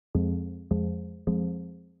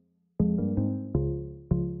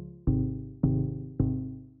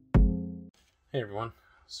Hey everyone.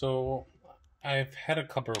 So I've had a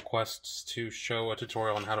couple requests to show a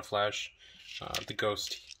tutorial on how to flash the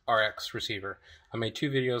Ghost RX receiver. I made two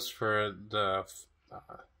videos for the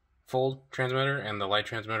fold transmitter and the light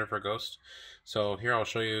transmitter for Ghost. So here I'll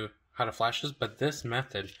show you how to flash this, but this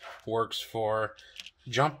method works for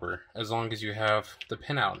jumper as long as you have the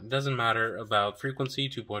pin out. It doesn't matter about frequency,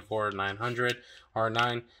 2.4, 900,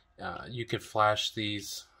 R9. You could flash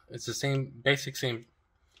these. It's the same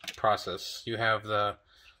process. You have the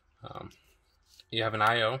you have an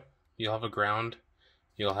IO, you'll have a ground,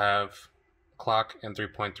 you'll have clock, and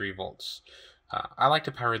 3.3 volts. I like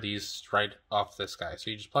to power these right off this guy. So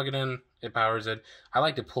you just plug it in, it powers it. I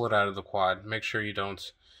like to pull it out of the quad. Make sure you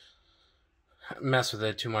don't mess with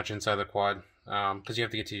it too much inside the quad, because you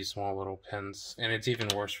have to get to these small little pins. And it's even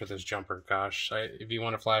worse for this jumper. Gosh, if you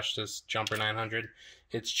want to flash this jumper 900,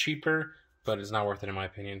 it's cheaper, but it's not worth it in my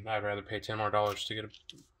opinion. I'd rather pay $10 more to get a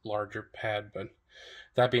larger pad. But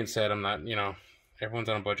that being said, I'm not, everyone's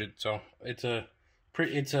on a budget, so I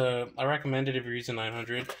recommend it if you're using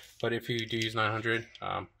 900, but if you do use 900,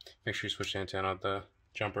 make sure you switch the antenna. The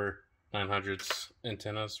jumper 900's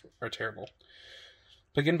antennas are terrible.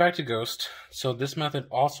 But getting back to Ghost, so this method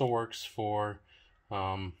also works for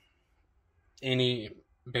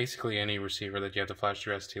basically any receiver that you have to flash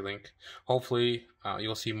through ST-Link. Hopefully,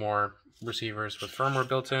 you'll see more receivers with firmware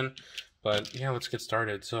built in. But yeah, let's get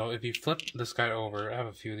started. So if you flip this guy over, I have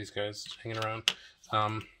a few of these guys hanging around.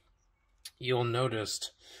 You'll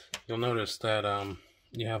notice that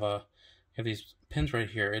you have these pins right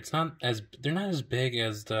here. They're not as big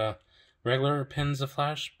as the regular pins of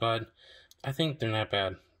flash, but I think they're not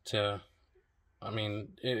bad.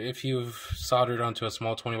 If you've soldered onto a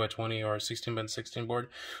small 20x20 or a 16x16 board,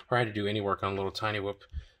 or had to do any work on a little tiny whoop,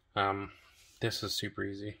 this is super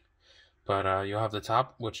easy. But you'll have the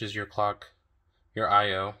top, which is your clock, your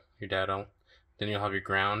IO, your data. Then you'll have your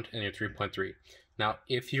ground and your 3.3. Now,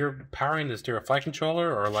 if you're powering this through a flight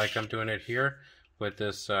controller, or like I'm doing it here with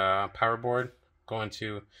this power board, going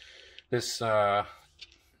to this Duo,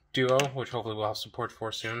 which hopefully we'll have support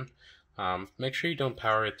for soon, make sure you don't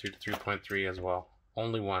power it through the 3.3 as well.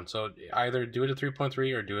 Only one. So either do it at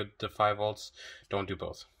 3.3 or do it to 5 volts. Don't do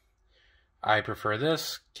both. I prefer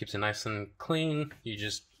this. Keeps it nice and clean. You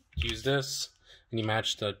just use this and you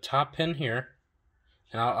match the top pin here,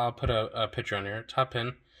 and I'll put a picture on here, top pin,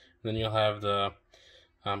 and then you'll have the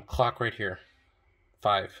clock right here,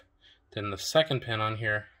 5. Then the second pin on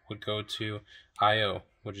here would go to IO,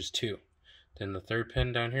 which is 2. Then the third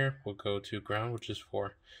pin down here will go to ground, which is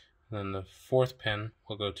 4. And then the fourth pin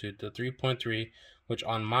will go to the 3.3, which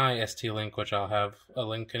on my ST-Link, which I'll have a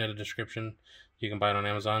link in the description, you can buy it on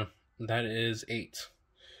Amazon, that is 8.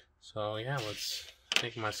 So yeah, let's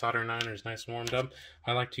make my soldering iron is nice and warmed up.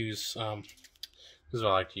 I like to use, this is what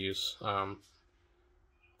I like to use,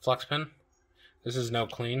 flux pen. This is no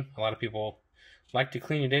clean. A lot of people like to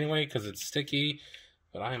clean it anyway because it's sticky,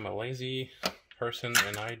 but I am a lazy person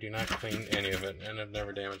and I do not clean any of it, and I've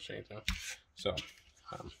never damaged anything. So,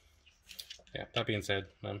 yeah, that being said,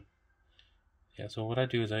 yeah, so what I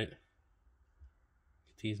do is I get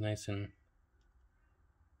these nice and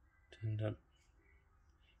tinned up.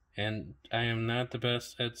 And I am not the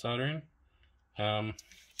best at soldering.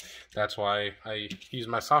 That's why I use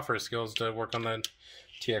my software skills to work on that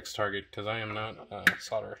TX target, because I am not a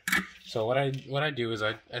solderer. So what I do is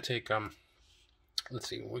I take let's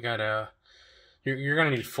see, we got you're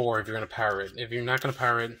gonna need 4 if you're gonna power it. If you're not gonna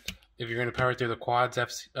power it, if you're gonna power it through the quads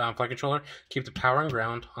flight controller, keep the power and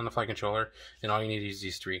ground on the flight controller, and all you need to use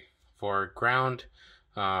these 3 for ground.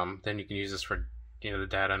 Then you can use this for the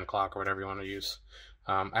data and clock or whatever you want to use.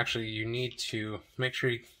 Actually, you need to make sure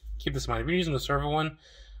you keep this in mind. If you're using the servo one,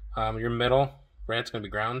 your middle red's going to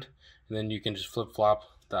be ground, and then you can just flip-flop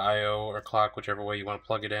the IO or clock, whichever way you want to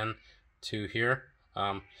plug it in, to here.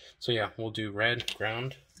 So yeah, we'll do red,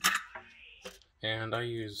 ground, and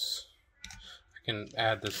I can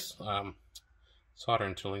add this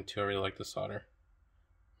soldering tooling too. I really like the solder.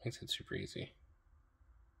 Makes it super easy.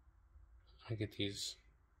 I get these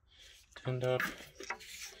tinned up,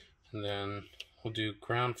 and then we'll do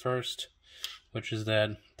ground first, which is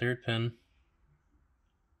that third pin.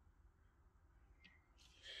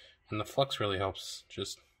 And the flux really helps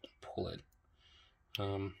just pull it.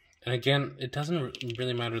 And again, it doesn't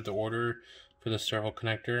really matter the order for the servo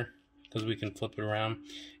connector, because we can flip it around.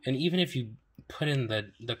 And even if you put in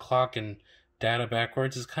the clock and data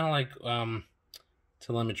backwards, it's kind of like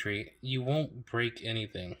telemetry. You won't break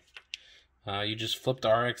anything. You just flip the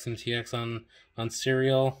RX and TX on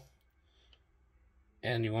serial,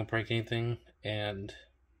 and you won't break anything. And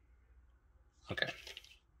okay,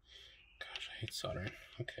 gosh, I hate soldering.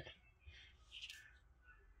 Okay,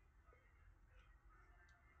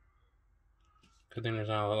 Good thing there's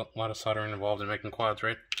not a lot of soldering involved in making quads,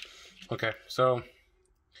 right? Okay, so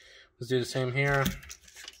let's do the same here.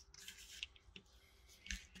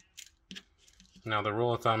 Now the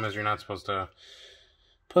rule of thumb is you're not supposed to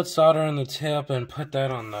put solder on the tip and put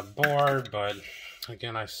that on the board, but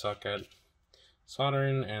again, I suck at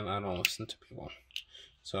soldering and I don't listen to people.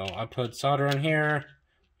 So I put solder in here,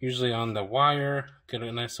 usually on the wire, get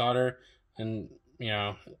a nice solder, and you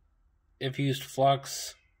know, if you used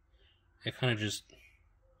flux, it kind of just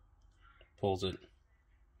pulls it.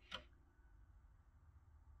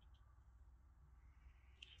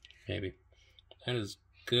 Maybe. That is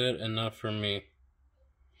good enough for me.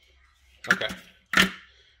 Okay.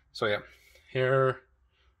 So yeah, here,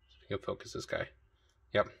 you'll focus this guy.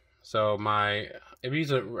 Yep. So if you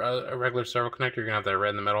use a regular servo connector, you're gonna have that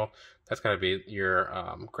red in the middle. That's gotta be your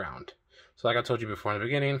ground. So like I told you before in the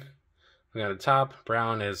beginning, we got the top,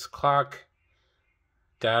 brown is clock,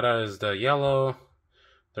 data is the yellow,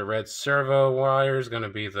 the red servo wire is gonna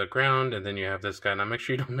be the ground, and then you have this guy. Now make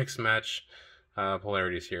sure you don't mix and match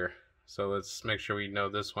polarities here. So let's make sure we know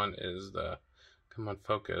this one is the, come on,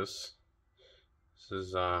 focus. This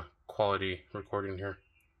is quality recording here.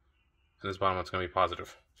 And this bottom one's gonna be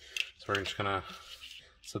positive. So we're just gonna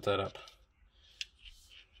set that up.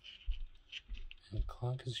 And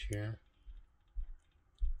clock is here.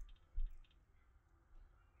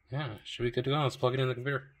 Yeah, should be good to go. Let's plug it in the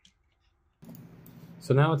computer.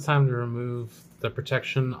 So now it's time to remove the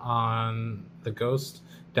protection on the Ghost.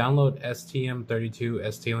 Download STM32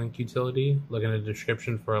 STlink Utility. Look in the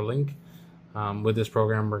description for a link. With this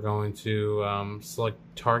program, we're going to select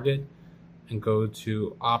target and go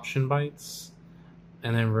to option bytes.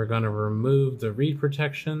 And then we're going to remove the read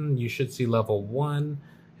protection. You should see level 1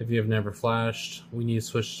 if you have never flashed. We need to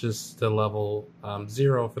switch this to level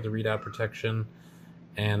 0 for the readout protection.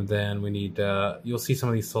 And then we need, you'll see some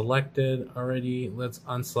of these selected already. Let's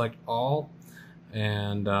unselect all.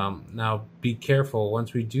 And now be careful.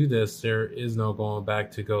 Once we do this, there is no going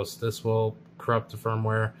back to Ghost. This will corrupt the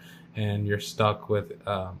firmware and you're stuck with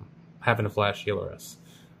having to flash ELRS.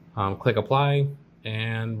 Click apply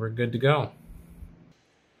and we're good to go.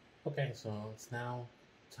 Okay, so it's now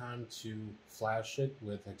time to flash it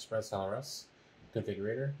with ExpressLRS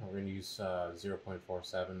Configurator. We're going to use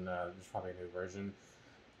 0.47. There's probably a new version.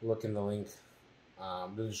 Look in the link,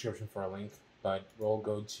 the description for a link, but we'll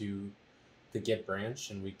go to the Get branch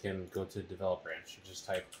and we can go to Develop branch. You just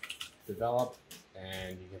type Develop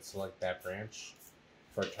and you can select that branch.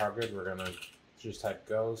 For target, we're going to just type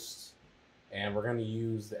Ghost and we're going to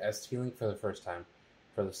use the STlink for the first time.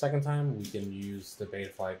 For the second time, we can use the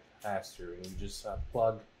Betaflight Passthrough, and you just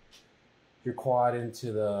plug your quad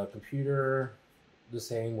into the computer the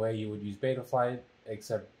same way you would use Betaflight,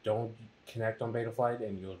 except don't connect on Betaflight,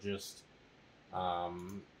 and you'll just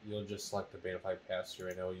select the Betaflight Passthrough,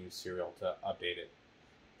 and it'll use serial to update it.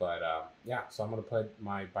 But yeah, so I'm gonna put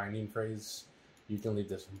my binding phrase. You can leave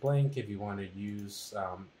this one blank if you want to use.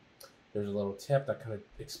 There's a little tip that kind of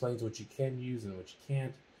explains what you can use and what you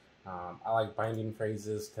can't. I like binding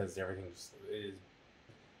phrases because everything just is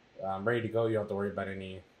ready to go. You don't have to worry about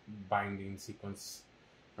any binding sequence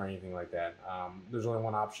or anything like that. There's only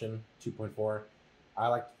one option, 2.4. I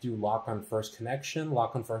like to do lock on first connection.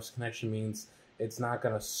 Lock on first connection means it's not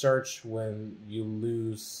going to search when you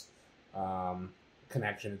lose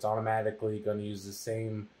connection. It's automatically going to use the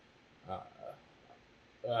same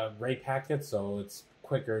rate packet, so it's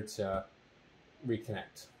quicker to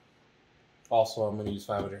reconnect. Also, I'm going to use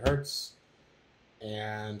 500 Hertz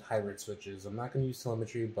and hybrid switches. I'm not going to use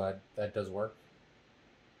telemetry, but that does work.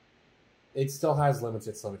 It still has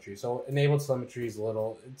limited telemetry. So enabled telemetry is a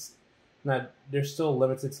little, it's not, there's still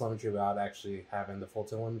limited telemetry without actually having the full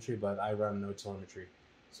telemetry, but I run no telemetry.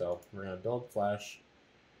 So we're going to build flash.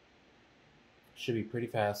 Should be pretty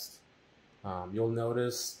fast. You'll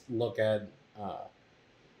notice, look at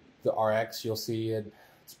the RX, you'll see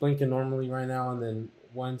it's blinking normally right now, and then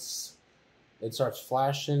once it starts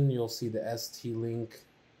flashing, you'll see the STlink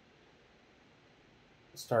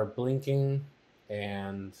start blinking,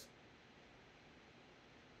 and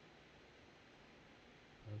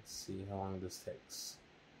let's see how long this takes.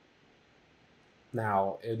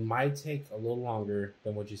 Now, it might take a little longer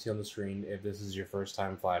than what you see on the screen if this is your first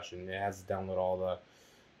time flashing. It has to download all the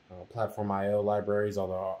Platform IO libraries, all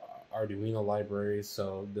the Arduino libraries,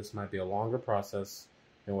 so this might be a longer process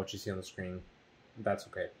than what you see on the screen. That's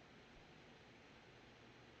okay.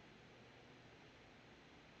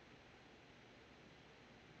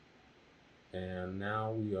 And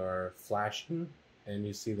now we are flashing, and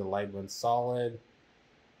you see the light went solid,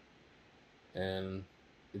 and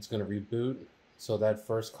it's going to reboot. So that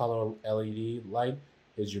first color LED light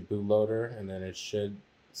is your bootloader, and then it should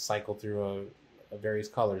cycle through a various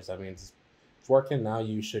colors. That means it's working. Now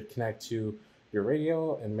you should connect to your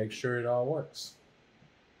radio and make sure it all works.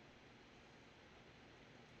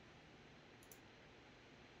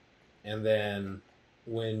 And then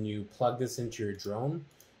when you plug this into your drone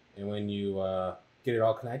and when you get it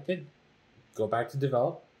all connected, go back to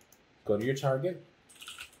develop, go to your target,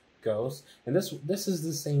 goes, and this is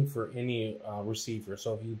the same for any receiver.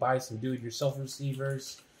 So if you buy some do-it-yourself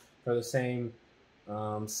receivers for the same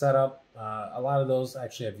setup, a lot of those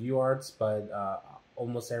actually have UARTs, but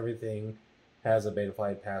almost everything has a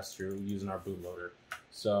Betaflight pass-through using our bootloader.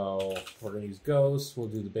 So we're going to use Ghost, we'll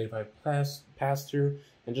do the Betaflight pass-through,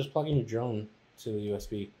 and just plug in your drone to the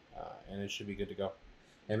USB, and it should be good to go.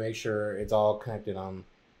 And make sure it's all connected on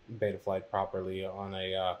Betaflight properly on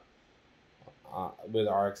a with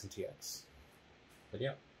RX and TX. But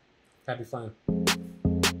yeah, happy flying.